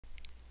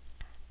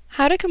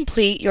How to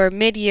complete your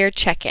mid-year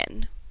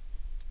check-in.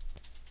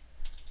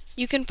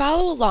 You can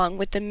follow along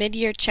with the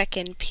mid-year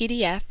check-in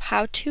PDF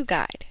how-to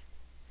guide.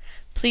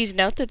 Please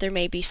note that there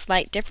may be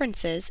slight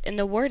differences in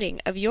the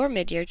wording of your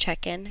mid-year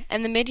check-in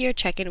and the mid-year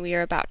check-in we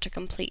are about to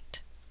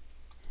complete.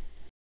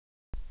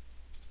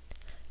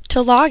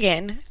 To log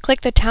in,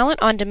 click the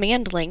Talent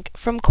onDemand link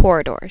from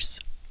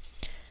Corridors.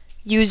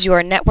 Use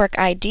your network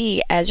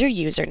ID as your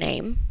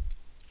username.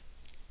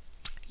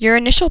 Your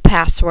initial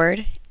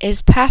password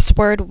is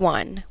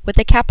password1 with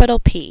a capital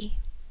P.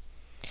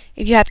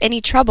 If you have any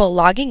trouble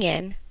logging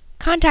in,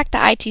 contact the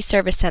IT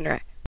Service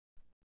Center.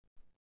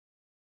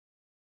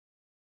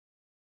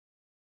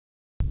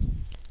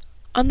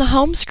 On the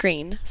home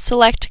screen,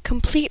 select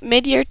Complete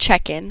Mid-Year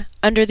Check-In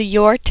under the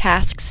Your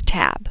Tasks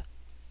tab.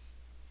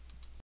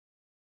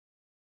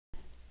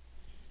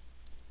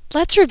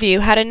 Let's review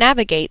how to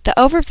navigate the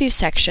Overview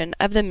section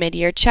of the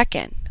Mid-Year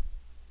Check-In.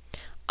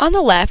 On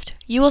the left,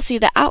 you will see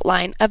the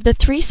outline of the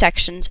 3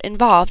 sections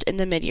involved in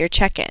the mid-year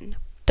check-in.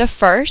 The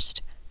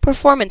first,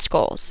 performance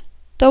goals,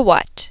 the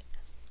what.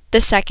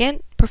 The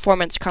second,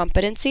 performance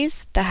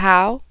competencies, the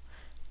how.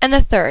 And the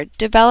third,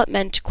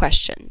 development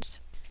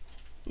questions.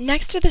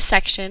 Next to the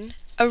section,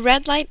 a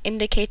red light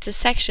indicates a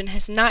section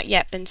has not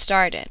yet been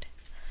started.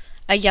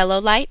 A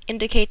yellow light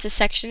indicates a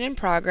section in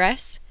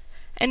progress,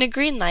 and a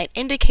green light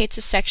indicates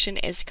a section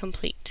is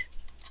complete.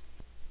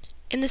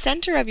 In the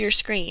center of your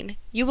screen,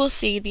 you will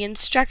see the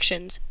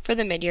instructions for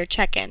the mid-year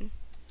check-in.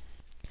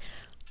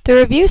 The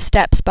Review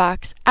Steps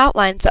box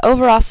outlines the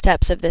overall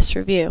steps of this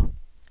review.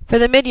 For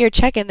the mid-year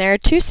check-in, there are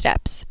 2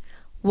 steps.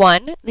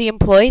 1, the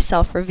employee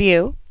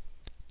self-review.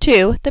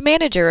 2, the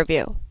manager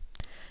review.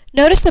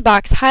 Notice the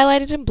box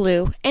highlighted in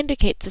blue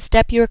indicates the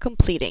step you are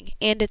completing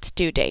and its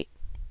due date.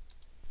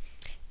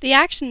 The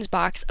Actions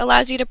box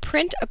allows you to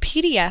print a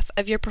PDF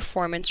of your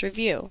performance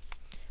review.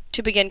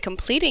 To begin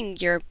completing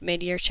your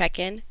mid-year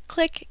check-in,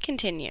 click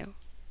Continue.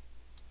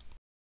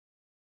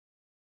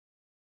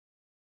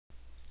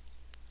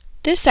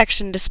 This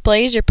section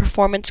displays your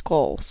performance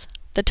goals.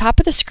 The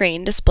top of the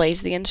screen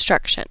displays the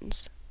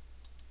instructions.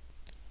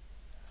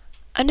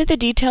 Under the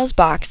Details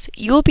box,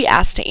 you will be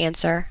asked to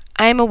answer,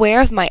 I am aware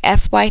of my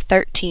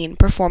FY13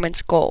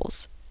 performance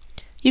goals.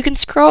 You can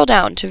scroll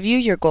down to view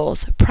your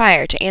goals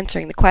prior to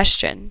answering the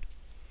question.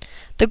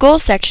 The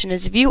Goals section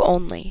is view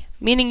only,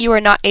 meaning you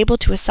are not able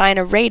to assign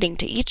a rating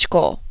to each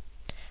goal.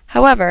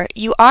 However,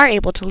 you are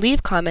able to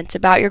leave comments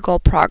about your goal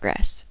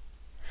progress.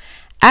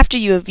 After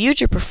you have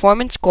viewed your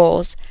performance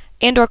goals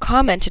and/or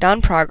commented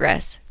on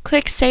progress,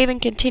 click Save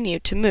and Continue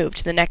to move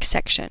to the next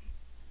section.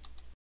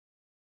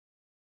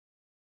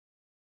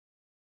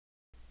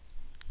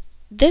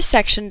 This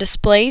section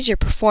displays your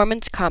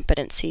performance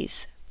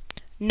competencies.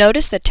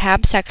 Notice the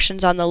tab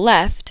sections on the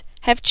left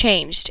have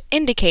changed,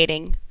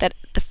 indicating that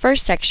the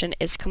first section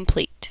is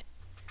complete.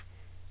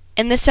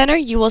 In the center,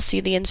 you will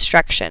see the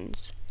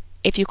instructions.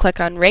 If you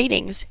click on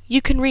Ratings,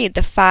 you can read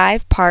the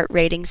 5-part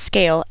rating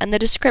scale and the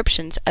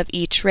descriptions of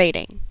each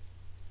rating.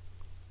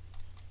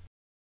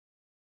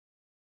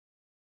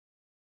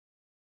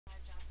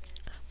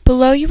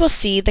 Below you will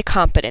see the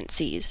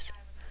competencies.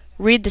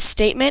 Read the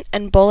statement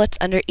and bullets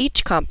under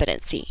each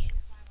competency.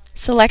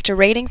 Select a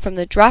rating from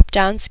the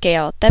drop-down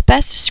scale that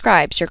best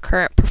describes your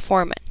current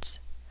performance.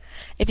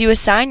 If you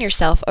assign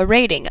yourself a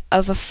rating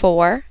of a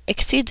 4,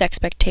 exceeds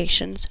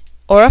expectations,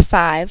 or a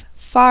 5,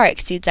 far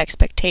exceeds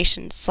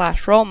expectations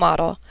 / role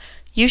model,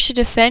 you should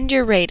defend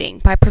your rating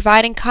by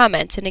providing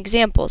comments and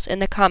examples in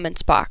the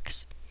comments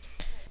box.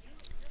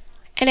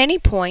 At any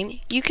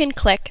point, you can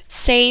click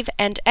Save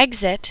and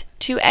Exit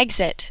to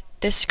exit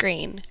this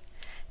screen.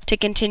 To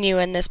continue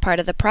in this part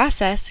of the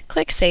process,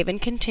 click Save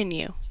and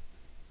Continue.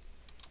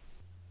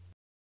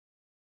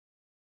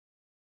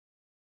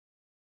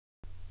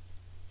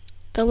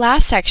 The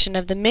last section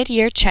of the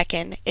mid-year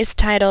check-in is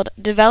titled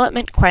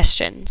Development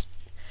Questions.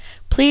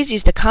 Please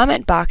use the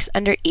comment box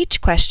under each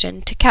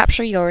question to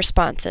capture your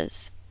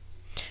responses.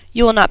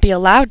 You will not be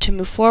allowed to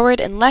move forward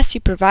unless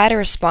you provide a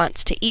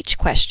response to each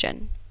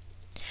question.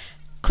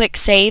 Click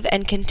Save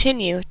and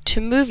Continue to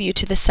move you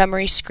to the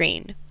summary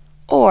screen,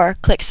 or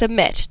click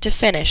Submit to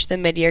finish the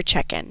mid-year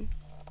check-in.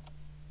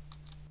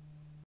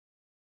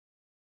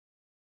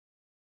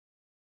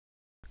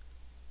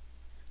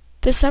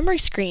 The summary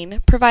screen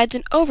provides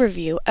an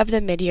overview of the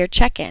mid-year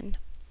check-in.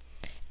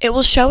 It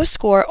will show a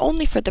score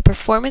only for the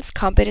Performance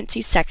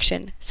Competency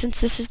section,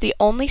 since this is the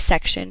only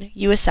section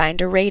you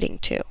assigned a rating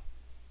to.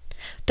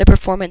 The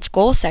Performance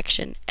Goal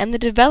section and the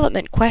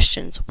Development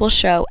Questions will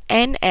show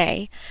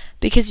NA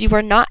because you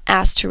are not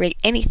asked to rate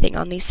anything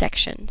on these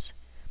sections.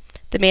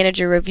 The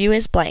Manager Review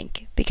is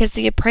blank because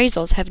the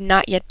appraisals have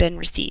not yet been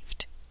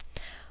received.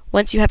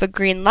 Once you have a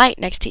green light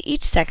next to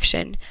each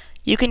section,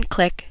 you can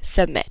click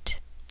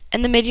Submit,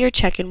 and the mid-year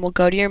check-in will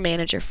go to your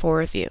manager for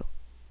review.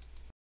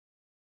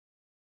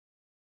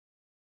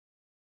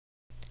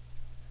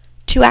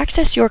 To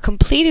access your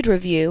completed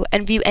review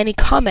and view any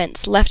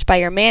comments left by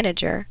your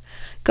manager,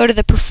 go to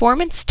the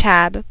Performance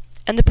tab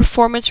and the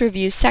Performance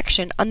Reviews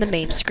section on the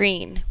main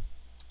screen.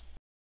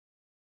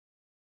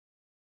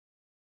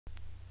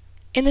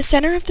 In the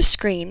center of the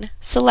screen,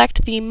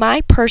 select the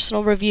My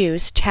Personal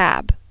Reviews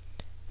tab.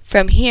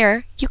 From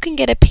here, you can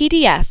get a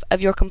PDF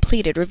of your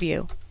completed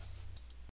review.